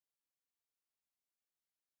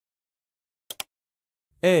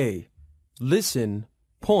A. Listen,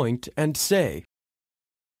 point, and say.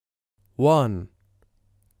 1.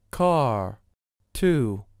 Car.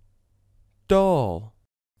 2. Doll.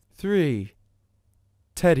 3.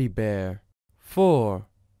 Teddy bear. 4.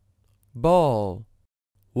 Ball.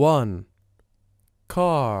 1.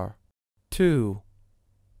 Car. 2.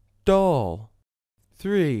 Doll.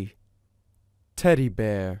 3. Teddy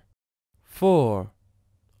bear. 4.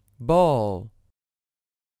 Ball.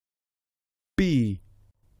 B.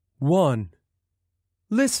 1.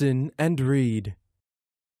 Listen and read.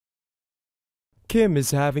 Kim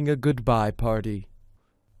is having a goodbye party.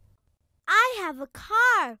 I have a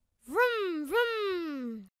car. Vroom,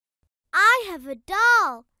 vroom. I have a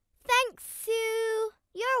doll. Thanks, Sue.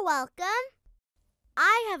 You're welcome.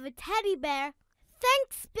 I have a teddy bear.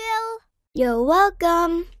 Thanks, Bill. You're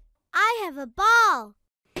welcome. I have a ball.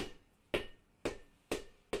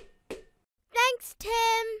 Thanks,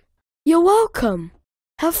 Tim. You're welcome.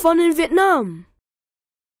 Have fun in Vietnam.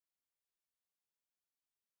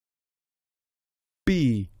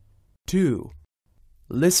 B. 2.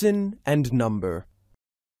 Listen and number.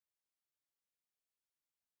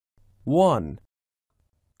 1.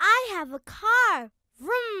 I have a car.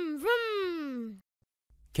 Vroom, vroom.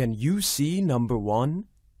 Can you see number 1?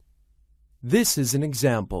 This is an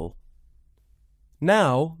example.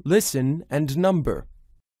 Now listen and number.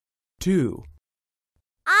 2.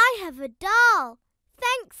 I have a doll.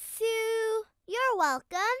 Thanks, Sue. You're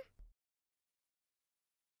welcome.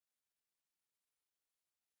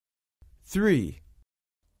 3.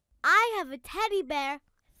 I have a teddy bear.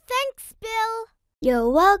 Thanks, Bill. You're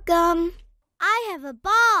welcome. I have a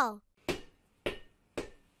ball.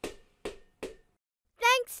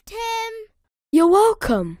 Thanks, Tim. You're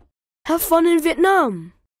welcome. Have fun in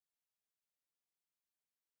Vietnam.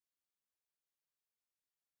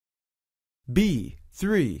 B.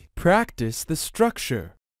 3. Practice the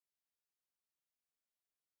structure.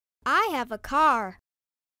 I have a car.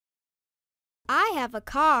 I have a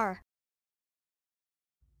car.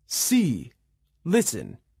 C.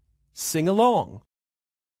 Listen. Sing along.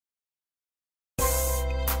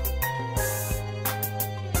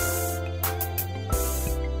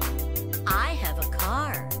 I have a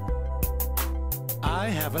car. I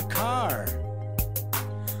have a car.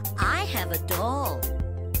 I have a doll.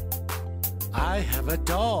 I have a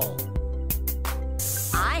doll.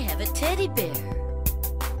 I have a teddy bear.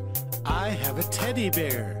 I have a teddy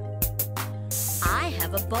bear. I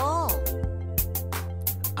have a ball.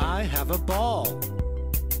 I have a ball.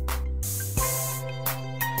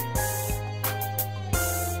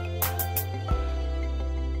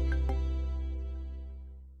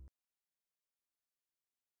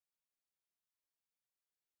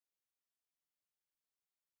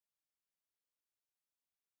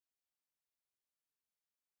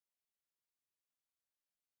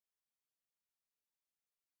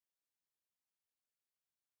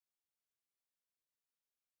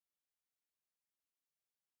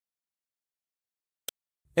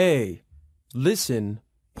 A. Listen,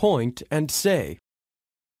 point, and say.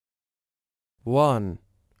 1.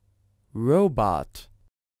 Robot.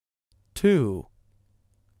 2.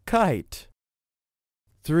 Kite.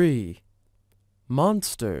 3.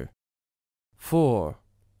 Monster. 4.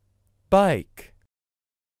 Bike.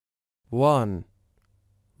 1.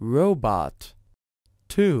 Robot.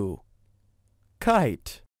 2.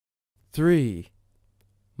 Kite. 3.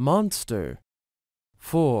 Monster.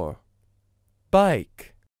 4.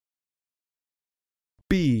 Bike.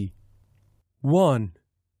 B. 1.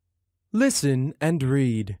 Listen and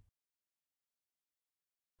read.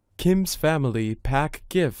 Kim's family pack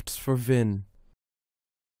gifts for Vin.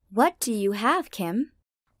 What do you have, Kim?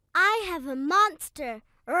 I have a monster.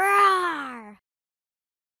 Roar!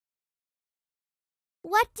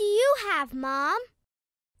 What do you have, Mom?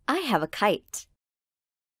 I have a kite.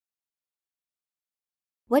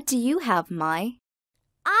 What do you have, Mai?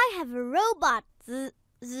 I have a robot. Z,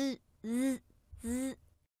 z, z, z.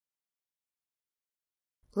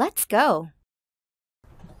 Let's go.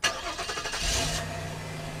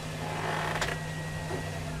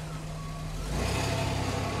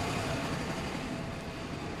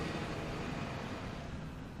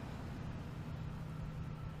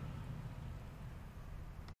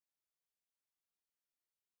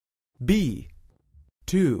 B.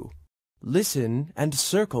 2. Listen and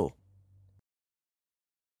circle.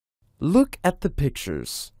 Look at the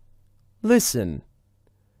pictures. Listen.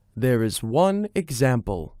 There is one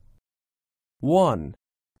example. 1.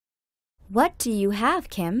 What do you have,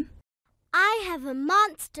 Kim? I have a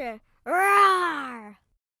monster. Roar!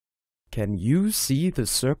 Can you see the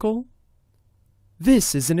circle?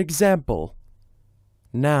 This is an example.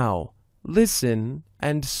 Now, listen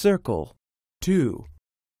and circle. 2.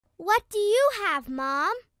 What do you have,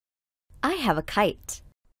 Mom? I have a kite.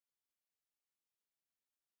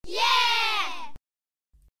 Yeah!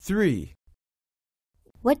 3.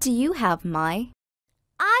 What do you have, Mai?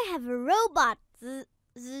 I have a robot. Z,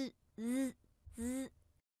 z, z, z.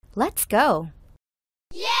 Let's go.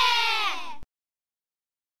 Yeah!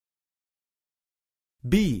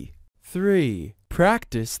 B. 3.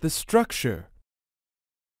 Practice the structure.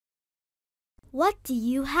 What do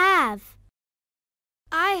you have?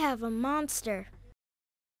 I have a monster.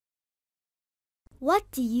 What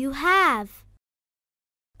do you have?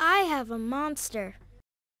 I have a monster.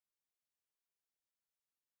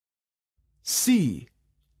 C.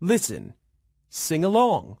 Listen. Sing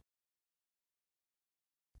along.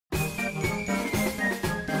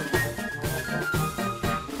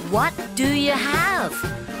 What do you have?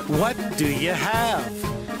 What do you have?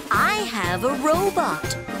 I have a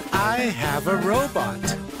robot. I have a robot.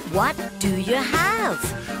 What do you have?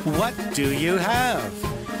 What do you have?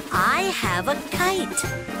 I have a kite.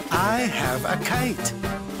 I have a kite.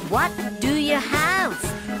 What do you have?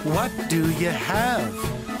 What do you have?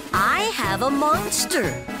 I have a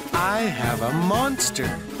monster. I have a monster.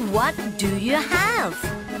 What do you have?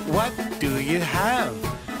 What do you have?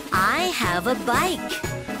 I have a bike.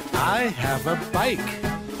 I have a bike.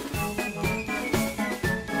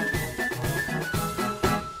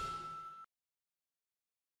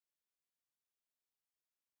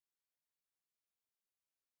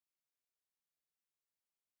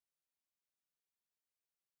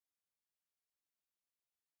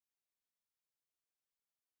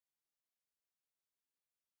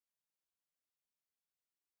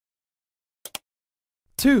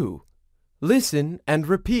 Two. Listen and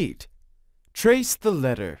repeat. Trace the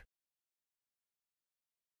letter.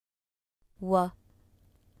 W.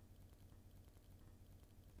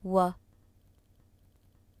 W.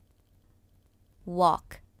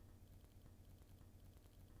 Walk.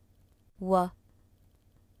 W.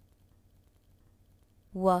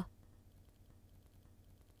 W.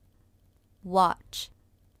 Watch.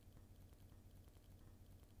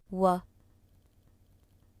 W.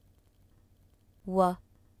 W.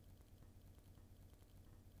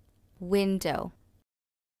 Window.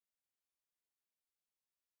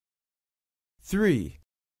 3.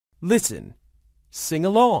 Listen. Sing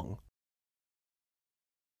along.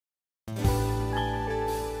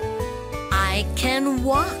 I can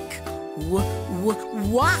walk.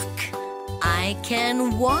 Walk. I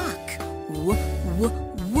can walk.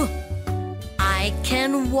 I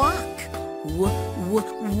can walk.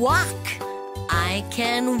 Walk. I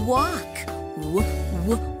can walk.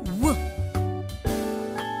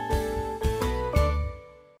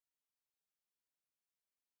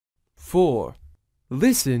 4.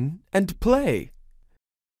 Listen and play.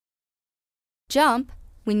 Jump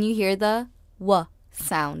when you hear the W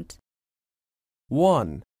sound.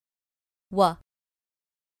 1. W.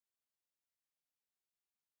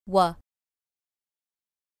 W.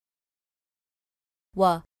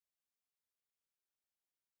 W.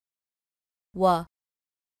 W.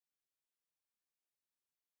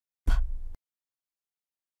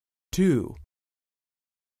 2.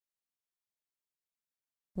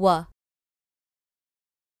 W.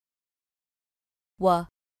 W.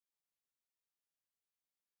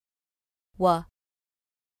 W.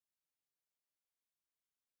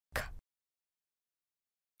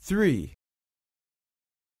 3.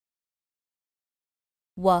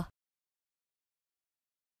 W.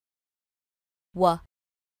 W.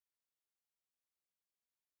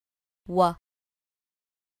 W.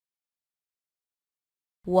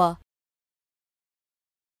 W.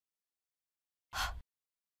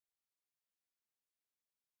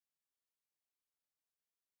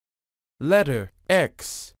 Letter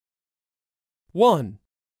X. 1.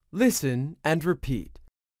 Listen and repeat.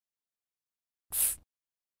 X.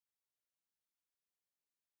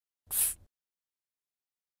 X.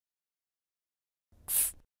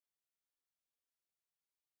 X.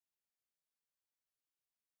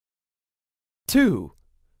 2.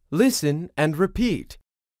 Listen and repeat.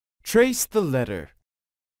 Trace the letter.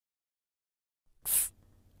 X.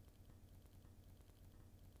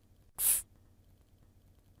 X.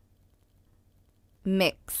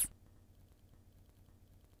 Mix.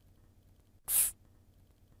 X.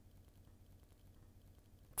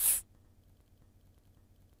 X.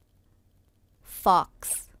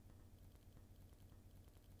 Fox.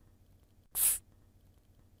 X.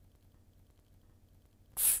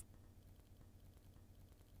 X.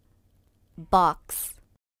 Box.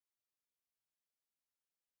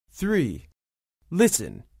 3.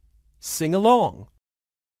 Listen. Sing along.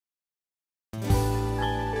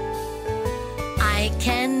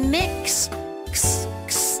 mix, x,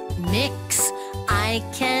 x, mix. I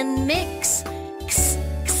can mix, x,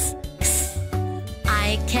 x, x.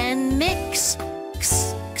 I can mix,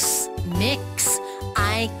 x, x, mix.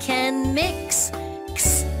 I can mix,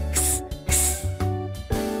 x, x, x.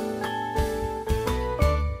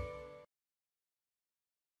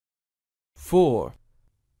 4.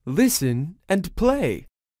 Listen and play.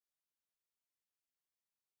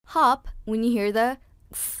 Hop when you hear the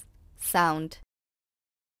s sound.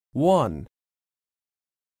 1,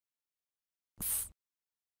 X,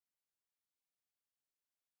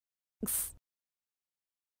 x,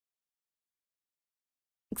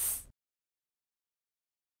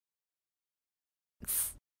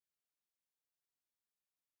 x,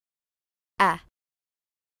 x.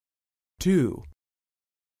 2,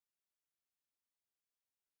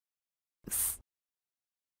 X,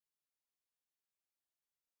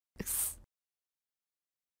 x,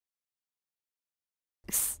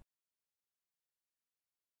 x.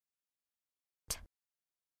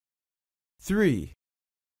 3,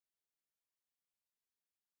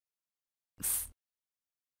 X,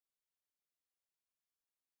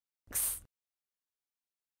 x,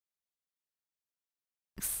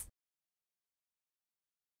 x,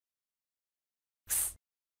 x.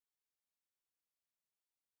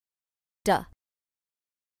 Duh.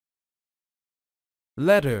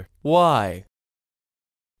 letter Y.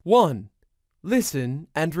 1. Listen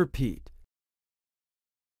and repeat.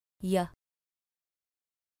 Yeah.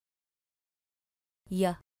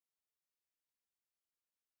 Yeah.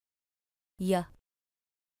 Yeah.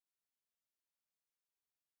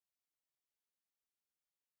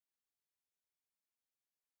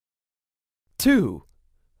 2.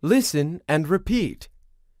 Listen and repeat.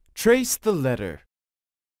 Trace the letter.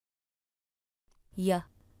 Yeah.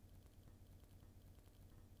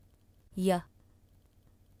 Yeah.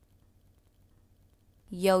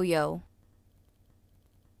 Yo-yo.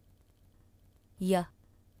 Yeah.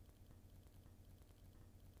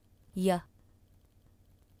 Yeah.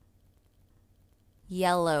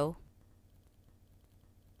 Yellow.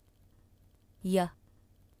 Yeah.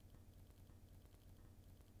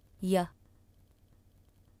 Yeah.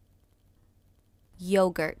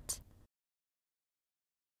 Yogurt.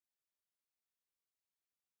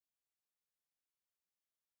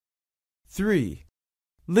 3.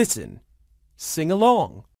 Listen. Sing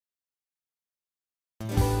along.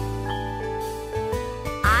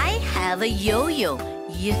 I have a yo-yo,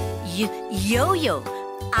 yo-yo.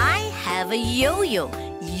 I have a yo-yo,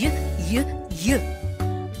 yo.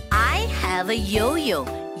 I have a yo-yo,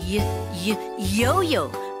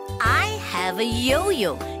 yo-yo. I have a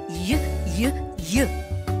yo-yo, yo.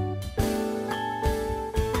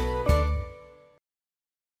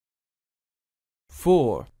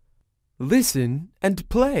 4. Listen and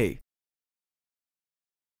play.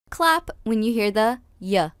 Clap when you hear the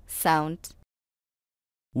y sound.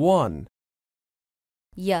 1,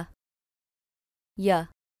 Yeah. Yeah.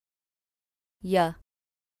 Yeah.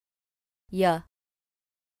 Yeah.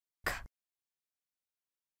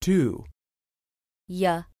 2,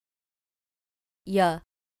 Yeah. Yeah.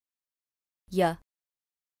 Yeah.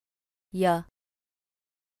 Yeah.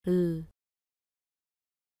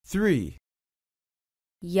 3,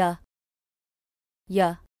 Yeah.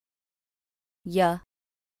 Yeah. Yeah.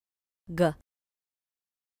 G.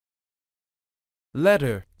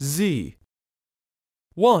 letter Z.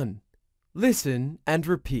 1. Listen and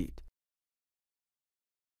repeat.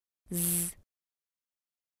 Z.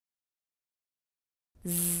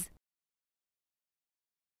 Z.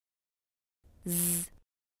 Z.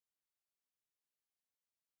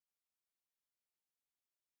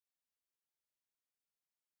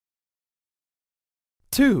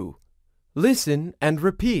 2. Listen and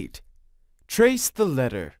repeat. Trace the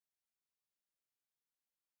letter.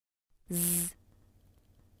 Z.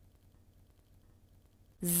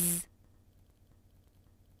 Z.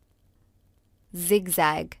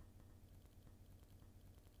 Zigzag.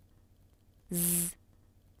 Z.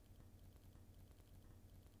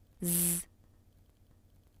 Z.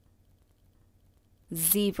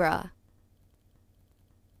 Zebra.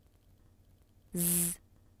 Z.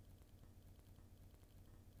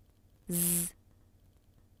 Z.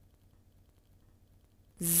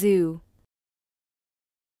 Zoo.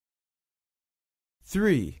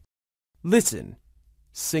 3. Listen.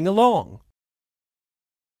 Sing along.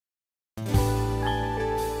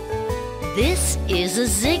 This is a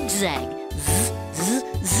zigzag,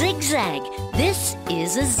 zigzag. This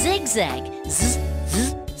is a zigzag,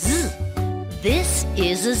 This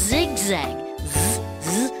is a zigzag,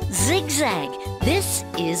 zigzag. This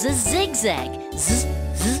is a zigzag,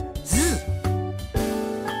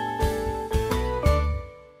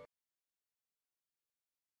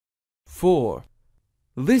 4.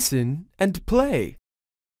 Listen and play.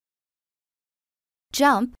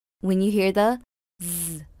 Jump when you hear the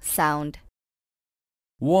z sound.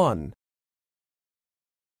 1,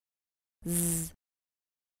 Z.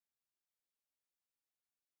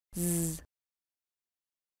 Z.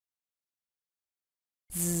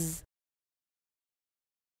 Z.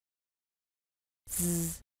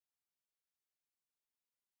 Z.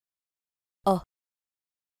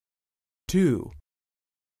 2,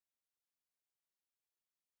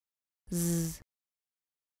 Z.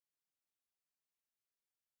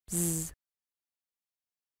 Z.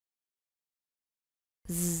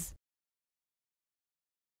 Z.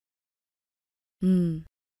 M.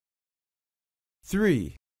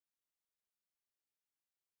 3,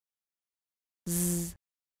 Z.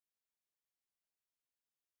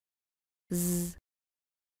 Z.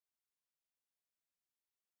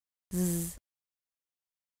 Z.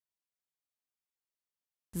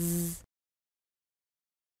 Z.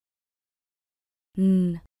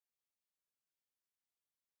 N.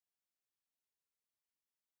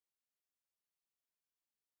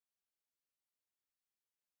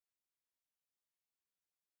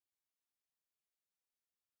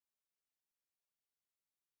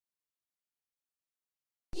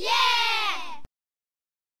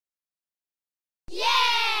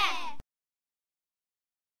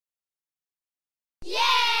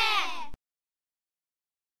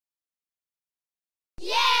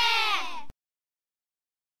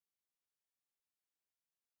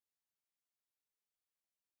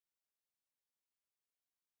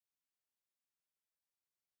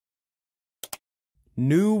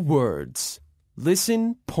 New words.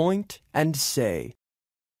 Listen, point, and say.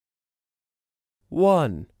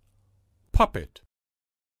 1, puppet,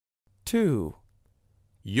 2,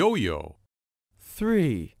 yo-yo,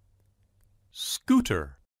 3,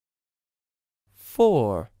 scooter,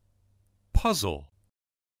 4, puzzle,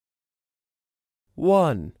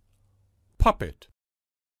 1, puppet,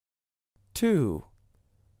 2,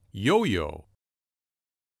 yo-yo,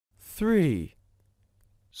 3,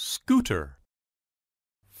 scooter,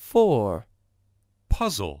 4.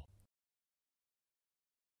 puzzle.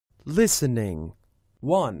 Listening.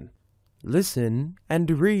 1. Listen and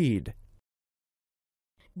read.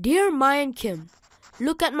 Dear Mai and Kim,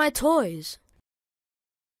 look at my toys.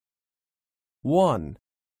 1,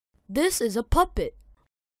 This is a puppet.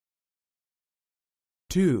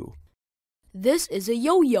 2, This is a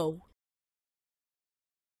yo-yo.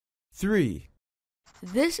 3,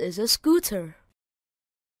 This is a scooter.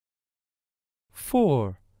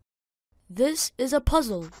 4. This is a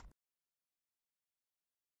puzzle.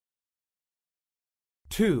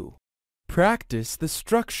 2. Practice the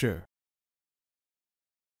structure.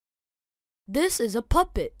 This is a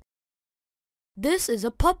puppet. This is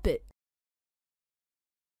a puppet.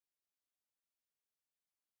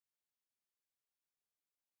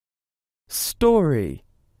 Story.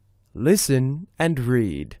 Listen and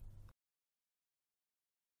read.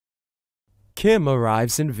 Kim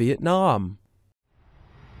arrives in Vietnam.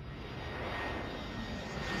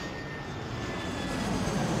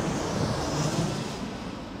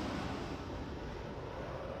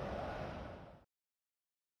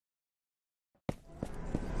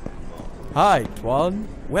 Hi, Tuan.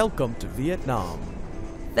 Welcome to Vietnam.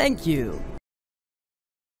 Thank you.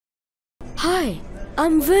 Hi,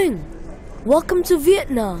 I'm Vinh. Welcome to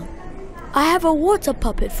Vietnam. I have a water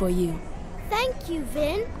puppet for you. Thank you,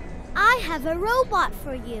 Vin. I have a robot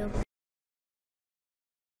for you.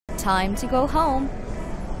 Time to go home.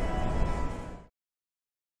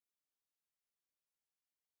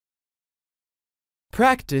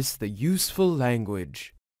 Practice the useful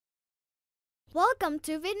language. Welcome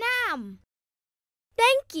to Vietnam.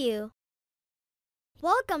 Thank you.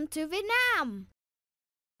 Welcome to Vietnam.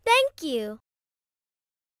 Thank you.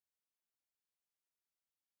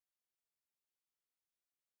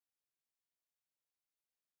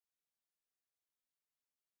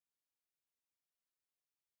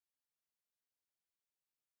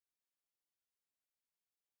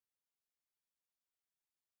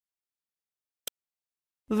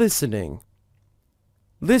 Listening.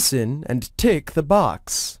 Listen and tick the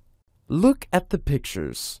box. Look at the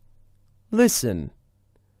pictures. Listen.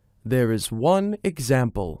 There is one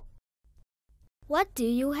example. What do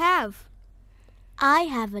you have? I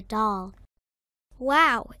have a doll.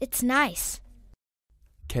 Wow, it's nice.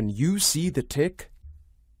 Can you see the tick?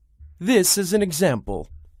 This is an example.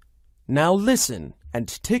 Now listen and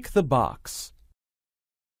tick the box.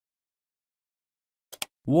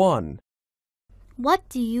 1, What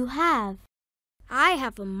do you have? I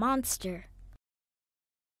have a monster.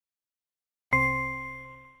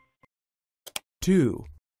 2,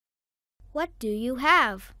 What do you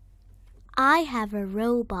have? I have a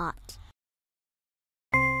robot.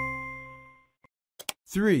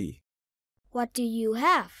 3. What do you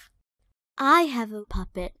have? I have a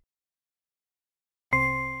puppet.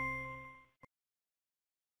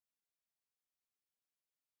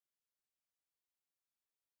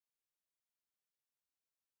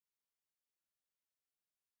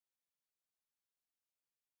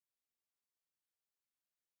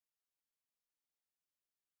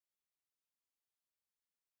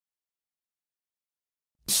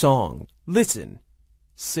 Song. Listen.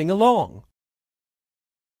 Sing along.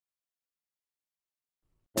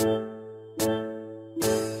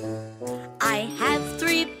 I have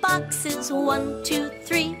 3 boxes, 1, 2,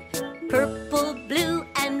 3. Purple, blue,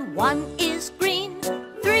 and 1 is green.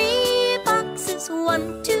 3 boxes,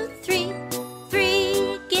 1, 2, 3.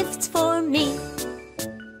 3 gifts for me.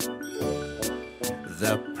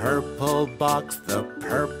 The purple box, the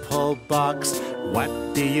purple box. What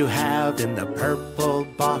do you have in the purple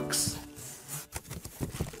box?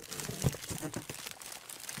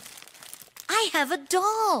 I have a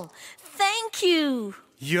doll. Thank you.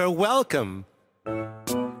 You're welcome.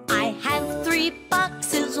 I have 3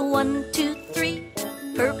 boxes, 1, 2, 3.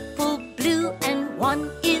 Purple, blue, and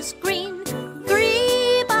 1 is green.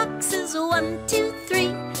 3 boxes, 1, 2,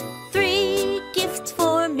 3. 3 gifts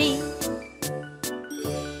for me.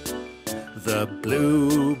 The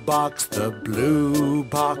blue box, the blue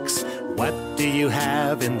box. What do you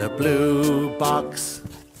have in the blue box?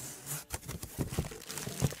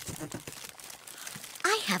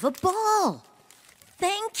 I have a ball.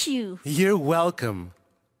 Thank you. You're welcome.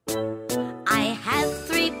 I have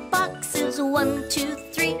 3 boxes, 1, 2,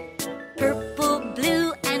 3. Purple,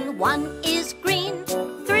 blue, and 1 is green.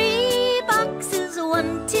 3 boxes,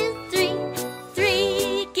 1, 2, 3.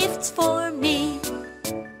 3 gifts for me.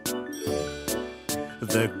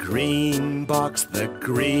 The green box, the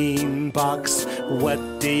green box.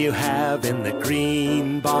 What do you have in the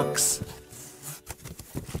green box?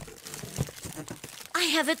 I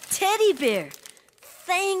have a teddy bear.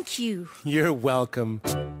 Thank you. You're welcome.